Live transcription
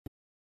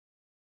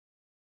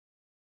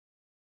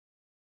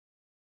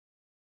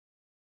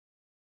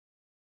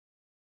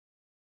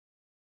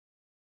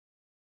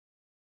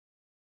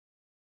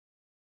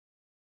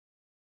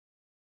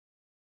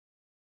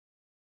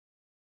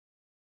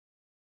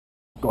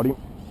Got him.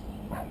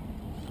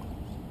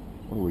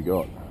 What do we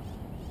got?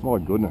 My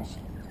goodness.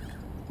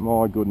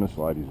 My goodness,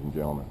 ladies and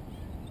gentlemen.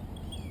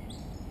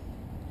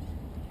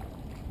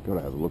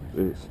 Gotta have a look at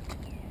this.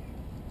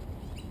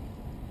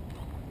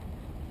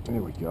 There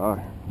we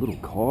go. Little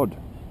cod.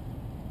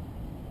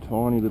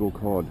 Tiny little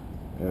cod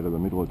out of the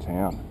middle of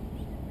town.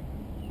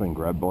 Been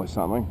grabbed by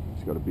something.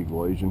 It's got a big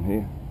lesion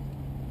here.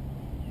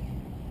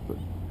 But,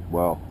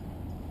 well,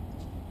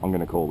 I'm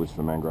going to call this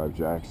the mangrove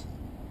jacks.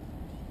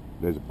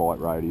 There's a bite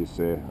radius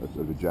there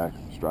of the jack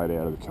straight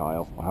out of the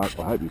tail. I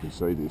hope you can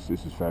see this.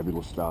 This is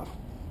fabulous stuff.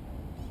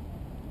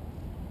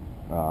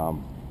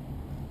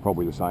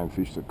 Probably the same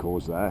fish that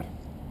caused that.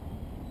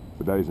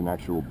 But that is an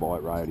actual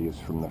bite radius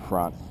from the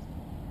front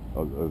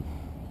of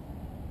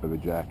a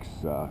jack's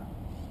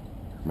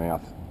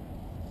mouth.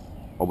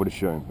 I would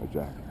assume a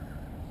jack.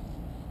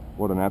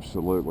 What an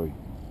absolutely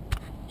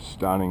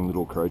stunning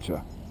little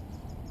creature.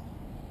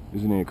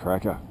 Isn't he a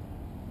cracker?